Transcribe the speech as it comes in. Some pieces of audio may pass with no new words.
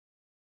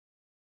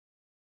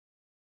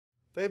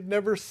They've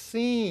never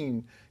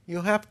seen.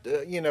 You have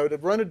to, to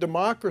run a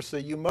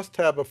democracy, you must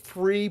have a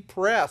free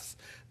press.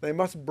 They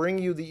must bring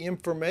you the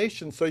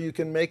information so you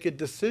can make a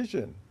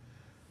decision.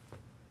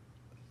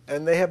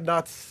 And they have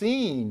not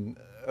seen,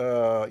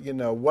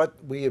 what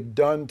we have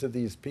done to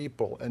these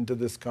people and to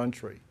this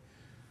country.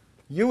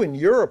 You in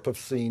Europe have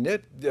seen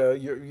it.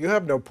 You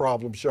have no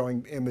problem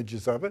showing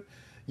images of it.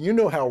 You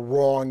know how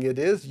wrong it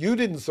is. You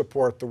didn't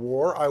support the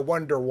war. I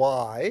wonder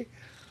why.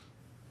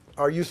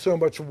 Are you so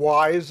much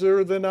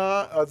wiser than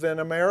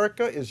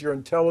America? Is your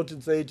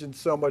intelligence agent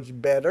so much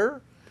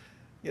better?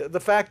 The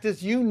fact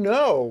is, you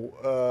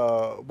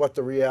know what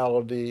the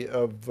reality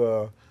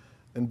of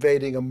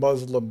invading a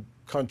Muslim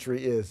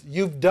country is.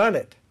 You've done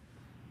it.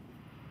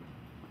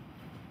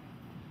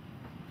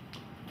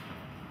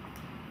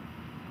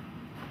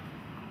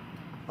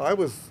 I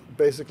was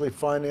basically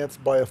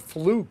financed by a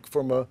fluke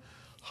from a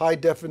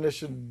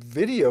high-definition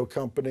video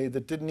company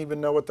that didn't even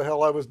know what the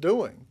hell I was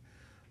doing.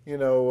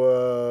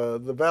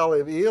 The Valley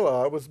of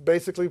Elah was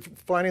basically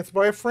financed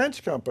by a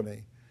French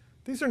company.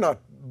 These are not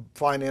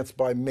financed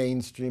by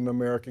mainstream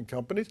American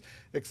companies,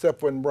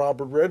 except when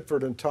Robert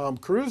Redford and Tom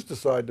Cruise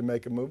decide to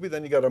make a movie.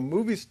 Then you got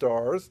movie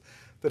stars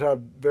that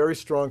have very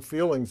strong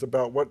feelings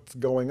about what's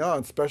going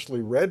on,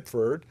 especially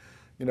Redford,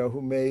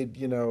 who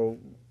made,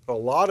 a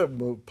lot of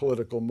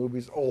political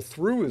movies all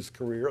through his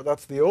career.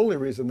 That's the only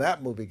reason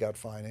that movie got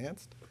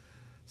financed.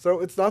 So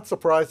it's not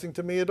surprising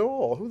to me at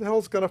all. Who the hell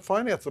is going to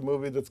finance a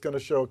movie that's going to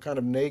show a kind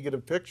of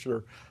negative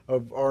picture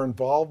of our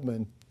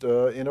involvement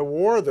in a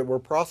war that we're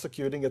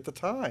prosecuting at the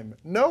time?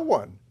 No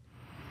one.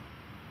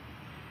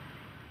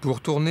 Pour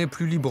tourner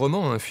plus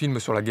librement un film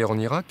sur la guerre en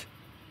Irak,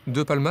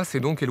 De Palma s'est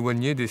donc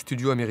éloigné des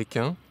studios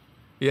américains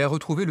et a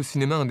retrouvé le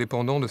cinéma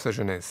indépendant de sa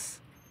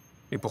jeunesse.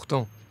 Et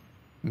pourtant,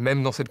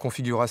 même dans cette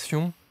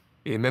configuration,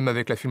 et même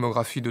avec la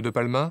filmographie de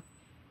Palma,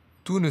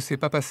 tout ne s'est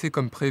pas passé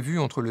comme prévu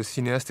entre le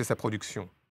cinéaste et sa production.